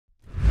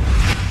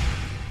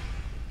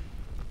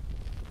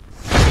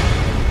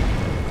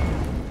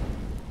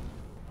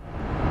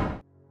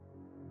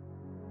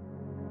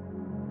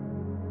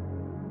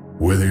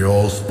With the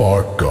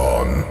all-spark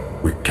gone,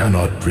 we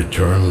cannot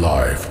return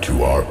life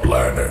to our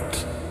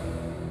planet.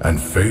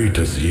 And fate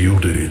has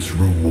yielded its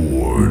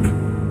reward,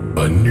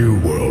 a new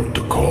world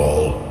to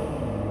call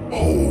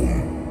home.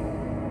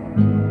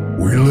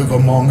 We live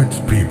among its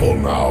people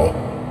now,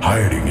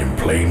 hiding in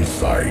plain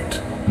sight,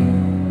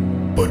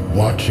 but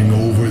watching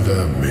over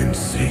them in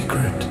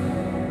secret,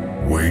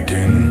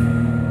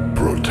 waiting,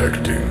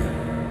 protecting.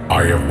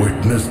 I have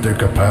witnessed their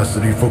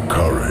capacity for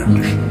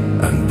courage,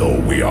 and though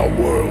we are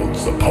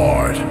worlds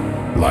apart,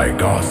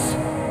 like us,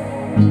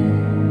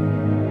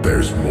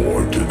 there's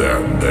more to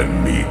them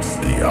than meets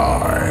the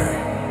eye.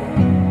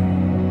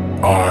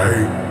 I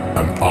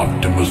am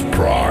Optimus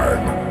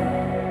Prime,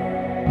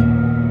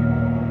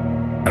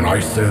 and I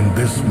send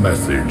this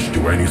message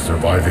to any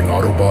surviving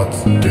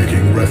Autobots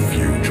taking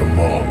refuge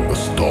among the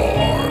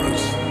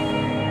stars.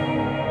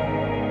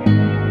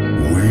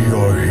 We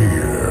are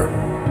here.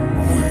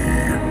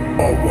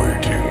 We are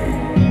waiting.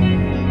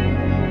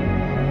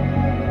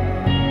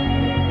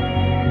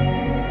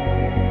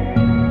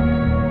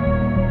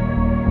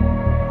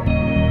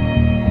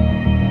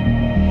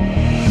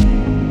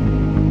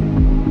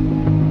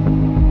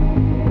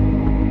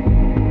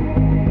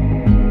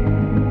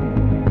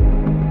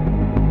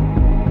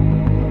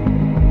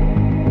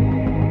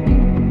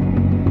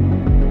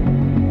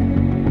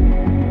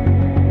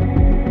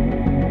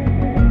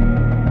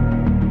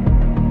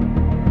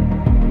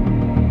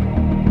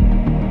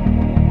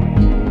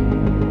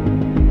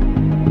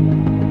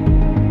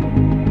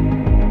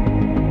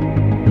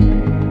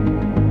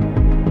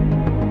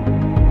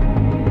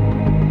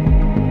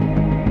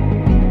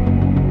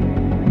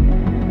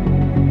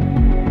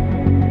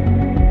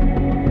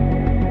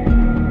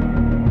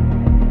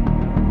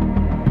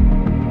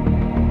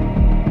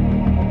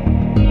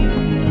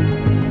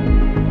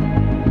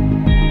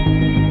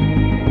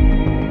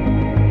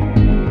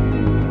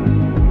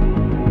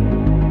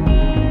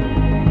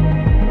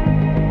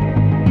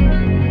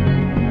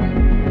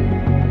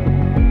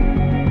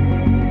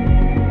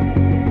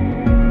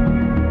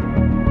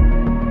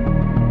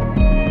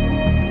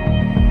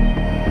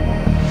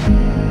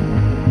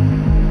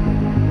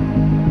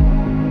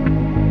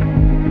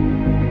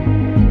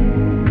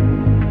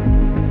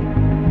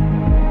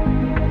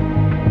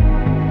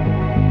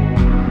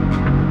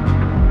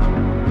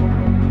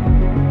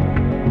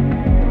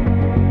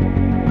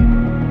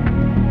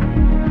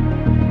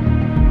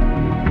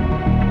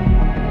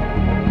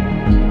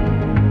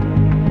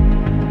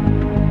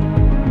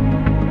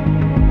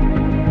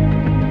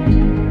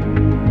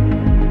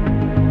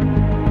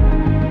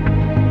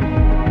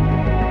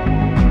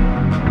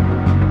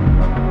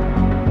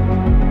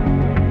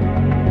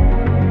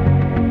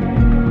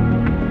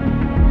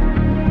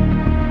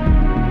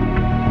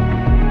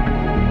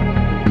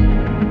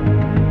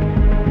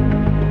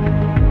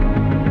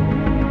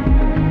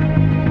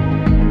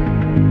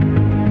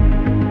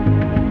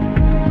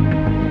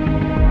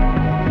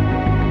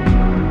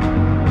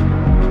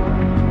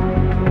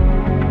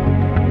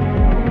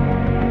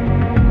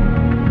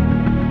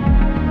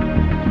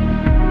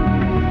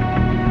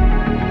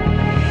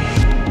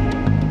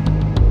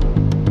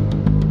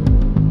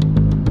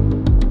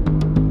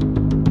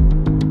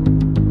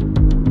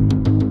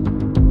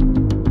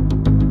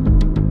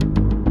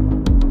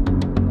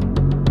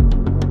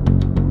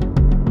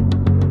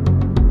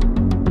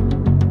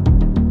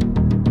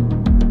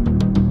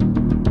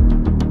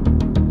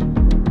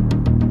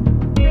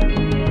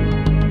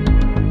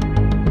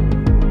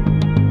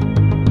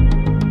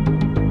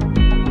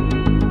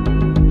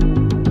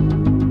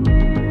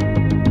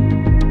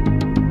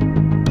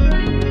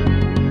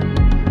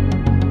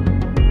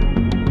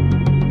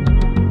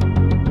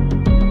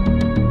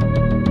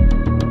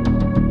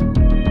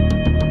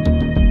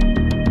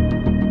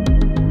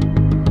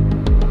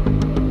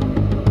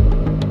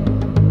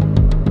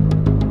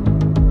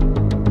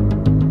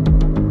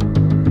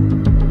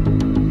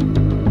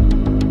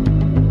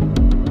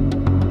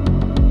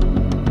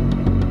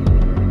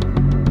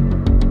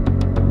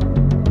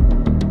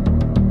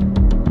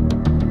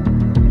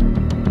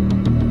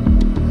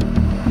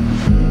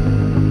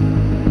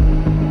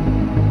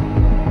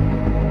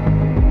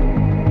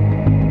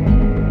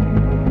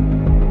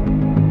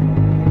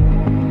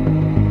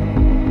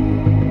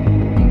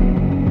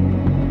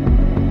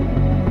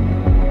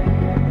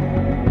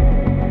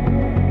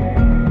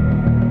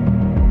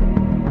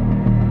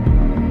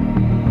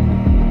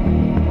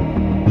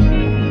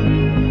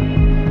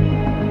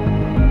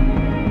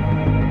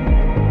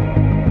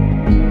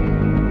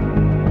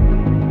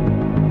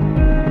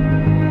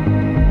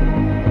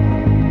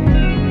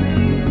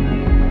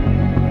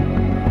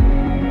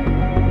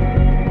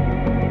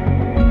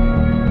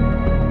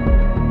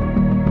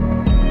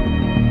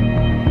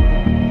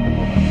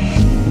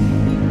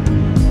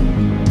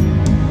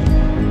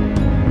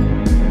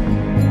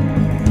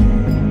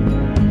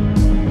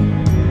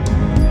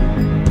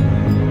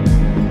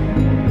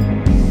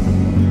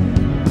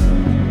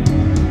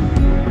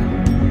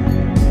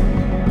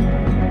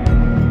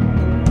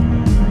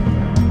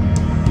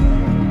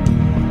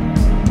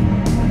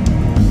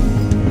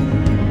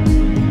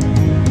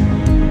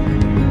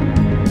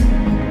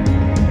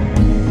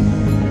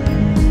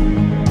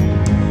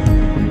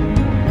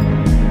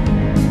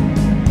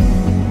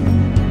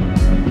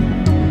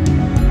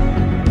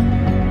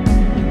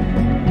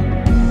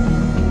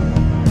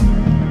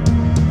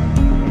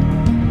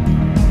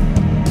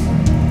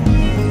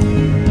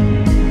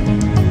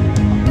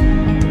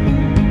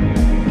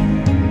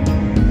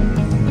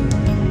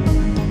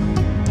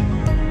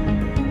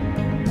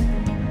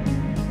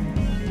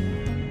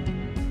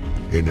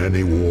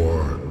 any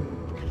war,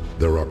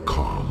 there are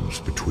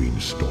calms between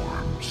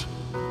storms.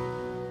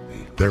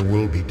 There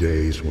will be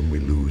days when we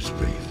lose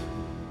faith,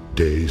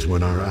 days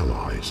when our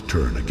allies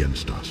turn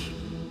against us.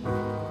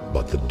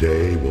 But the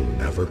day will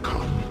never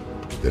come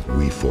that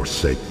we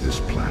forsake this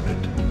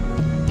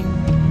planet.